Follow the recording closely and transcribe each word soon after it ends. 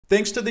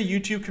Thanks to the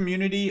YouTube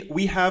community,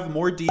 we have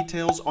more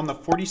details on the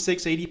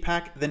 4680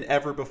 pack than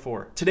ever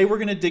before. Today we're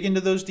going to dig into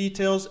those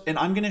details, and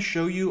I'm going to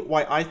show you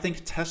why I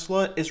think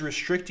Tesla is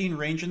restricting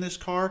range in this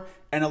car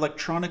and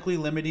electronically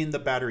limiting the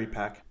battery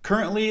pack.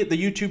 Currently,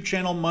 the YouTube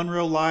channel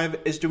Munro Live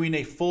is doing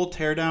a full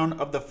teardown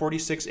of the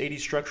 4680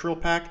 structural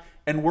pack,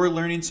 and we're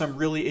learning some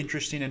really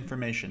interesting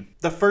information.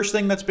 The first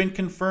thing that's been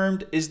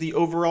confirmed is the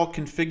overall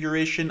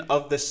configuration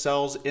of the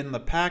cells in the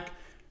pack.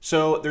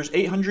 So there's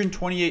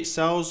 828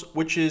 cells,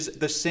 which is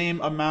the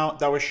same amount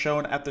that was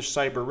shown at the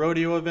Cyber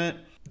Rodeo event.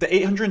 The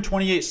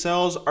 828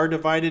 cells are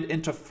divided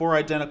into 4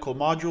 identical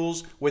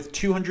modules with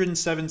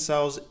 207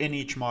 cells in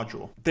each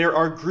module. There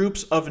are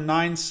groups of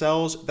 9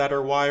 cells that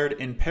are wired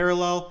in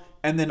parallel,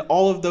 and then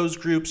all of those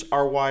groups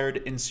are wired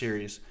in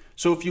series.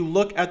 So if you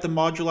look at the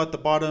module at the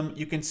bottom,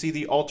 you can see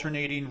the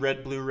alternating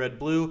red,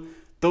 blue.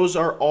 Those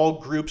are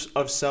all groups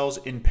of cells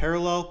in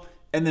parallel.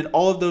 And then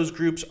all of those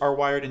groups are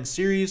wired in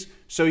series.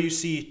 So you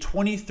see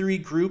 23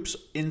 groups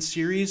in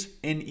series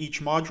in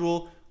each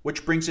module,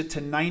 which brings it to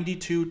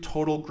 92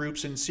 total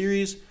groups in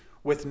series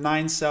with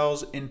 9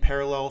 cells in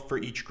parallel for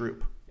each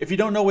group. If you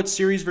don't know what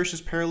series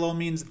versus parallel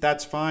means,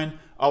 that's fine.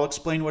 I'll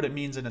explain what it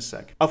means in a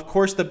sec. Of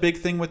course, the big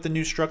thing with the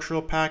new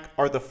structural pack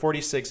are the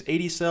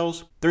 4680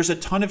 cells. There's a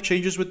ton of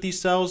changes with these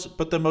cells,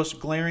 but the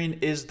most glaring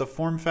is the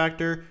form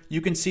factor.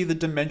 You can see the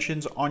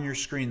dimensions on your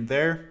screen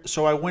there.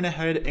 So I went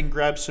ahead and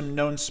grabbed some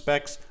known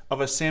specs of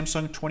a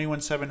Samsung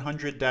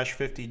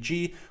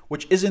 21700-50G,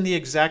 which isn't the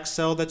exact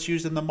cell that's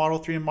used in the Model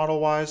 3 and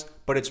Model Ys,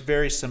 but it's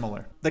very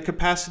similar. The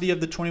capacity of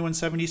the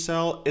 2170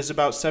 cell is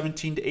about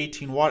 17 to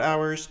 18 watt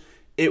hours.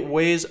 It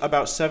weighs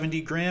about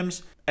 70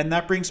 grams, and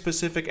that brings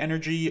specific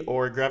energy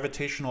or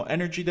gravitational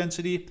energy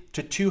density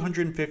to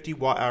 250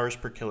 watt hours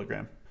per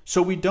kilogram.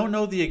 So we don't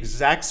know the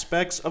exact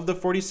specs of the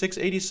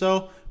 4680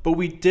 cell, but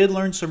we did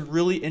learn some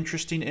really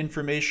interesting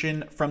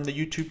information from the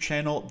YouTube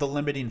channel, The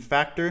Limiting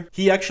Factor.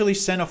 He actually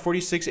sent a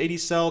 4680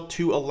 cell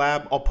to a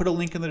lab. I'll put a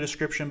link in the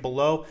description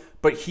below,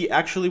 but he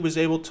actually was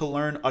able to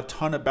learn a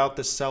ton about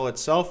the cell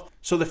itself.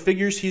 So the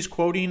figures he's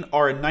quoting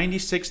are a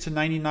 96 to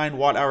 99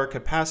 watt hour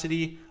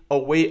capacity, a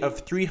weight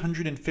of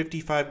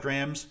 355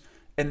 grams,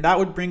 and that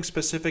would bring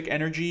specific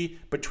energy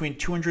between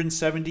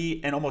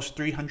 270 and almost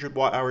 300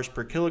 watt hours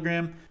per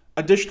kilogram.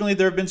 Additionally,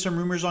 there have been some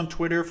rumors on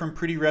Twitter from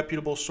pretty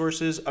reputable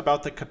sources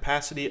about the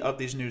capacity of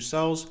these new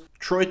cells.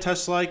 Troy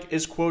Teslike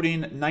is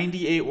quoting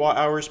 98 watt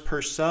hours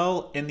per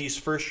cell in these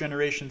first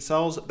generation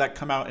cells that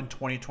come out in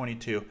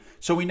 2022.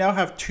 So we now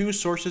have 2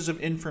 sources of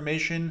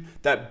information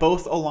that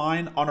both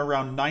align on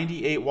around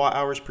 98 watt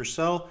hours per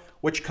cell,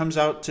 which comes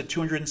out to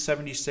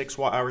 276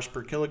 watt hours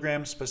per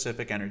kilogram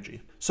specific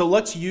energy. So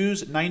let's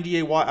use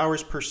 98 watt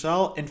hours per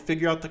cell and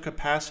figure out the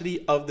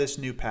capacity of this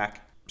new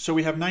pack. So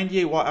we have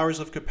 98 watt hours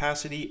of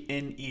capacity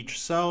in each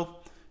cell.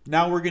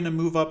 Now we're going to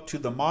move up to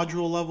the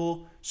module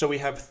level. So we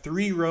have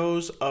 3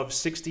 rows of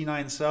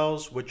 69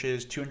 cells, which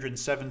is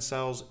 207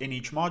 cells in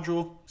each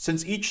module.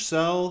 Since each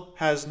cell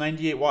has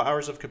 98 watt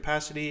hours of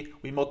capacity,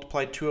 we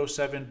multiply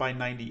 207 by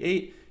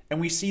 98. And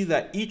we see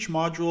that each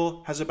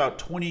module has about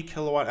 20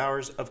 kilowatt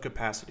hours of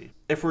capacity.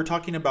 If we're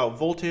talking about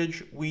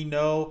voltage, we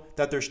know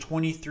that there's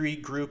 23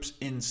 groups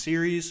in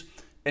series.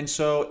 And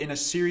so in a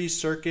series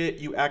circuit,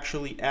 you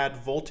actually add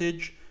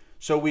voltage.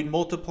 So we'd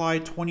multiply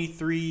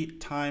 23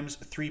 times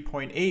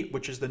 3.8,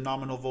 which is the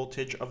nominal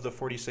voltage of the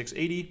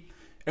 4680.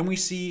 And we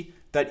see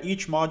that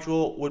each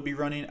module would be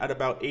running at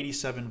about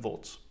 87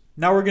 volts.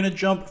 Now we're going to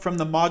jump from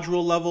the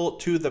module level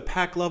to the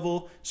pack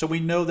level. So we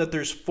know that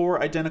there's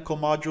 4 identical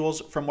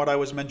modules from what I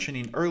was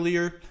mentioning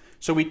earlier.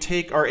 So we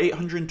take our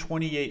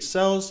 828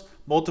 cells,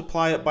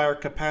 multiply it by our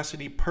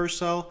capacity per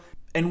cell,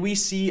 and we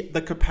see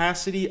the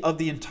capacity of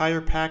the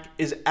entire pack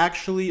is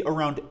actually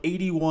around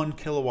 81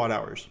 kilowatt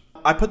hours.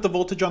 I put the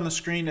voltage on the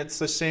screen. It's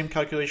the same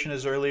calculation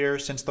as earlier.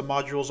 Since the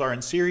modules are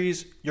in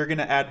series, you're going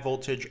to add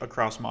voltage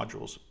across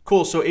modules.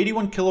 Cool, so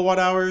 81 kilowatt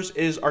hours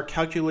is our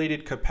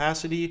calculated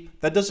capacity.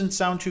 That doesn't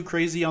sound too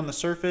crazy on the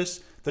surface.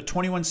 The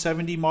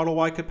 2170 Model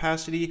Y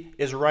capacity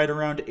is right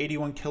around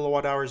 81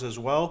 kilowatt hours as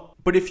well.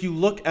 But if you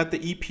look at the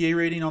EPA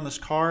rating on this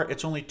car,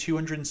 it's only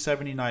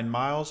 279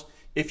 miles.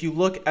 If you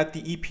look at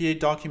the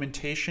EPA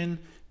documentation,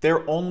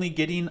 they're only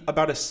getting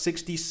about a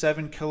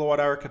 67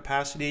 kilowatt hour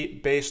capacity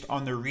based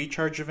on their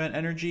recharge event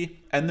energy.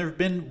 And there have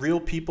been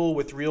real people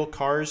with real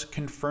cars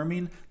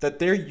confirming that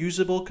their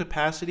usable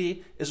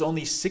capacity is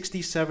only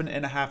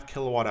 67.5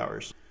 kilowatt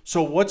hours.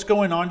 So what's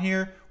going on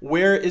here?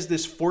 Where is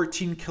this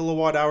 14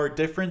 kilowatt hour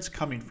difference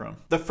coming from?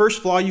 The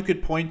first flaw you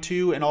could point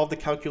to in all the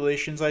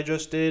calculations I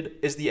just did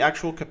is the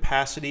actual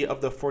capacity of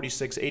the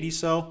 4680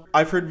 cell.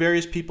 I've heard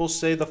various people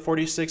say the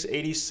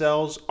 4680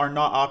 cells are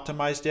not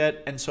optimized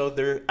yet, and so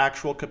their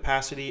actual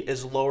capacity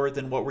is lower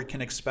than what we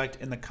can expect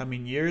in the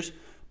coming years.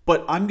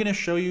 But I'm going to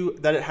show you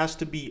that it has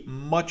to be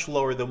much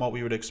lower than what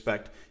we would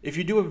expect. If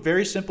you do a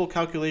very simple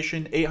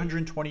calculation,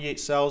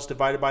 828 cells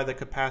divided by the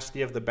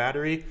capacity of the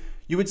battery,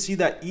 you would see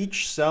that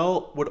each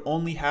cell would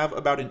only have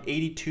about an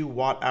 82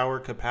 watt hour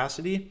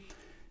capacity.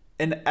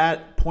 And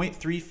at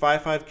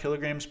 0.355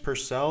 kilograms per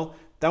cell,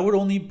 that would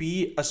only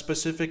be a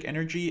specific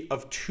energy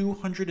of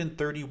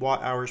 230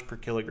 watt hours per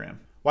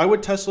kilogram. Why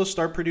would Tesla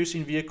start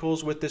producing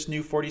vehicles with this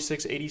new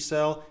 4680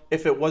 cell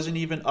if it wasn't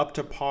even up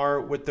to par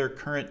with their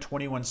current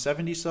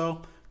 2170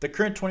 cell? The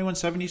current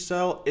 2170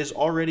 cell is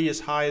already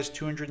as high as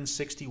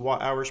 260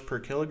 watt hours per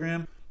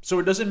kilogram. So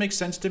it doesn't make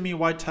sense to me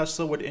why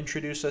Tesla would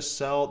introduce a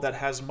cell that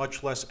has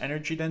much less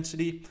energy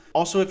density.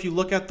 Also, if you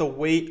look at the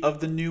weight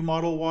of the new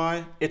Model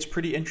Y, it's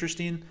pretty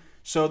interesting.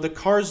 So the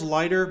car's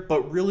lighter,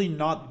 but really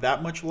not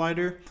that much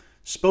lighter.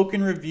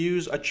 Spoken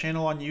Reviews, a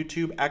channel on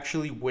YouTube,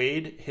 actually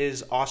weighed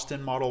his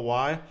Austin Model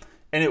Y,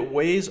 and it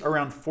weighs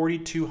around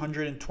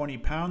 4,220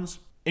 pounds.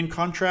 In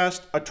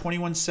contrast, a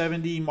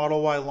 2170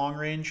 Model Y long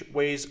range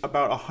weighs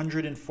about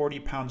 140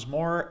 pounds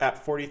more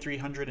at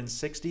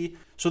 4,360.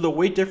 So the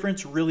weight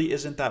difference really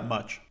isn't that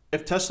much.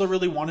 If Tesla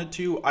really wanted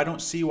to, I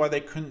don't see why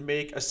they couldn't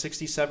make a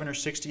 67 or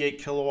 68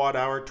 kilowatt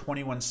hour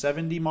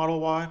 2170 Model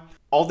Y.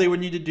 All they would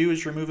need to do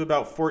is remove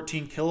about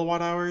 14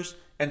 kilowatt hours,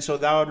 and so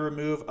that would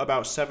remove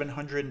about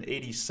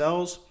 780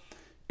 cells.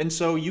 And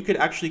so you could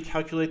actually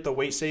calculate the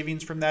weight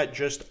savings from that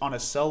just on a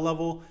cell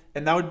level,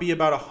 and that would be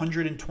about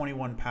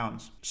 121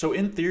 pounds. So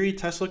in theory,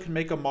 Tesla can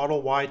make a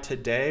Model Y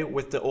today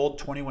with the old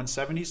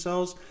 2170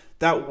 cells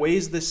that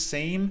weighs the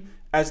same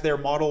as their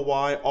Model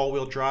Y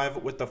all-wheel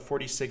drive with the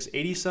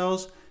 4680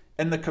 cells,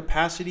 and the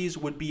capacities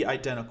would be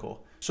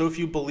identical. So if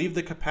you believe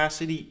the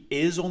capacity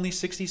is only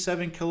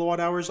 67 kilowatt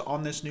hours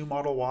on this new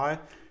Model Y,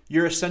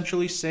 you're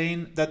essentially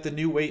saying that the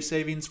new weight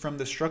savings from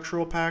the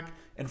structural pack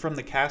and from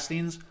the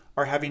castings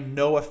are having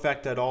no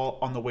effect at all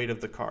on the weight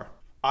of the car.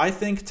 I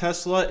think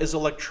Tesla is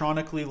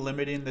electronically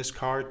limiting this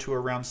car to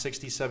around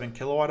 67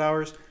 kilowatt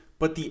hours,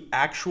 but the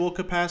actual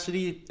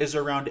capacity is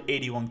around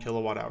 81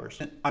 kilowatt hours.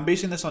 I'm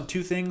basing this on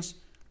two things.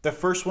 The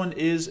first one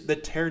is the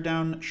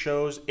teardown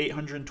shows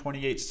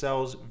 828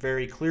 cells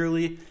very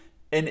clearly,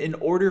 and in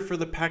order for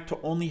the pack to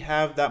only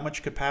have that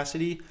much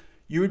capacity,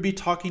 you would be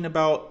talking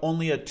about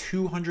only a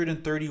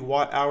 230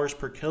 watt hours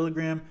per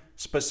kilogram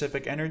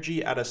specific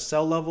energy at a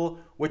cell level,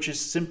 which is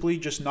simply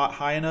just not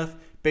high enough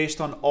based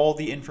on all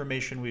the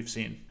information we've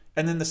seen.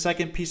 And then the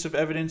second piece of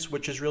evidence,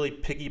 which is really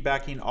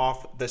piggybacking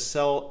off the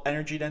cell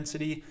energy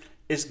density,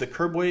 is the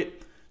curb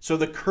weight. So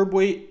the curb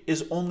weight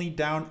is only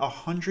down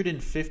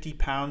 150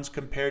 pounds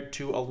compared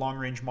to a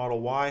long-range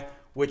Model Y,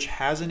 which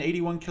has an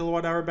 81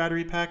 kilowatt hour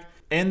battery pack.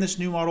 And this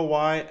new Model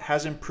Y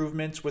has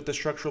improvements with the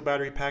structural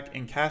battery pack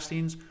and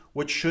castings,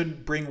 which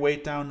should bring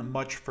weight down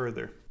much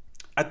further.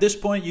 At this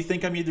point, you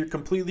think I'm either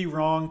completely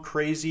wrong,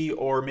 crazy,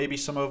 or maybe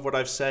some of what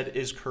I've said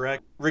is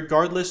correct.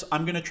 Regardless,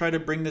 I'm going to try to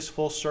bring this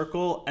full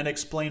circle and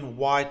explain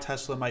why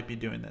Tesla might be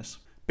doing this.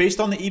 Based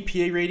on the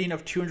EPA rating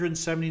of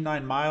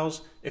 279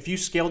 miles, if you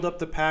scaled up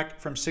the pack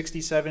from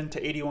 67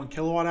 to 81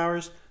 kilowatt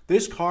hours,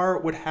 this car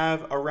would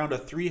have around a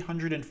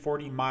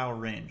 340 mile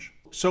range.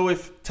 So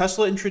if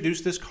Tesla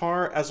introduced this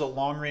car as a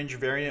long-range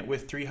variant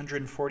with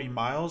 340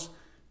 miles,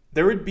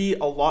 there would be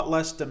a lot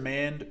less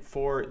demand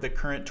for the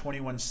current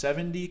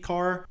 2170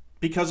 car,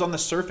 because on the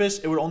surface,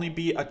 it would only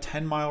be a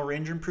 10-mile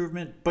range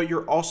improvement, but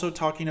you're also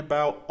talking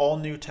about all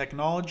new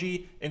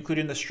technology,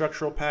 including the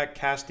structural pack,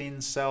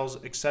 castings,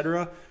 cells,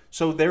 etc.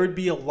 So there would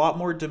be a lot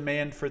more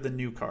demand for the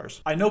new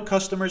cars. I know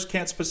customers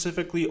can't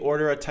specifically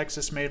order a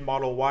Texas-made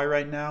Model Y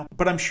right now,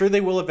 but I'm sure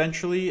they will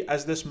eventually,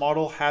 as this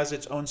model has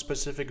its own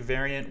specific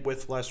variant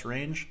with less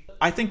range.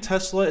 I think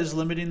Tesla is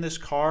limiting this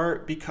car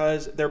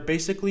because they're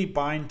basically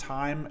buying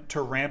time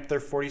to ramp their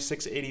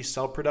 4680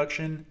 cell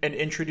production and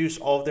introduce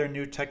all of their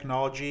new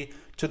technology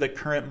to the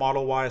current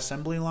Model Y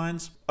assembly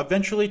lines.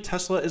 Eventually,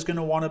 Tesla is going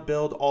to want to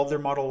build all of their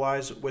Model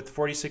Ys with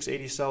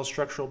 4680 cell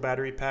structural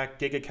battery pack,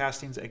 giga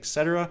castings,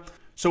 etc.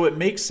 So it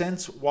makes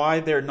sense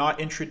why they're not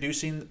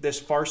introducing this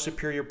far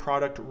superior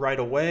product right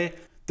away.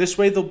 This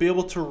way they'll be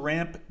able to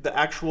ramp the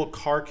actual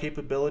car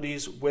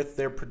capabilities with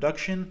their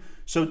production,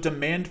 so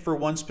demand for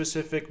one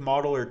specific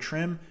model or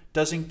trim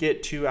doesn't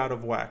get too out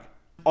of whack.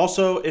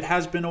 Also, it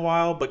has been a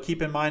while, but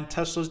keep in mind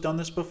Tesla's done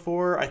this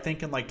before. I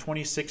think in like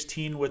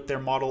 2016 with their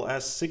Model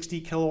S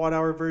 60 kilowatt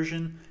hour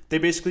version. They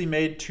basically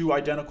made two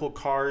identical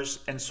cars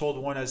and sold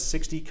one as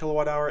 60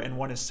 kilowatt hour and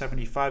one as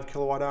 75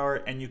 kilowatt hour,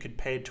 and you could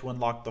pay to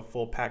unlock the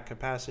full pack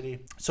capacity.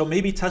 So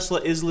maybe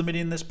Tesla is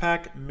limiting this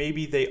pack,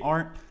 maybe they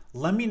aren't.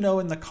 Let me know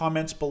in the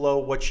comments below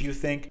what you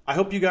think. I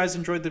hope you guys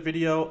enjoyed the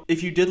video.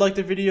 If you did like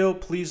the video,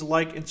 please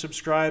like and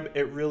subscribe.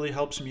 It really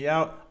helps me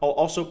out. I'll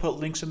also put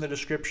links in the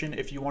description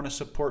if you want to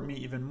support me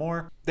even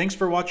more. Thanks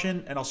for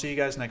watching, and I'll see you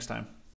guys next time.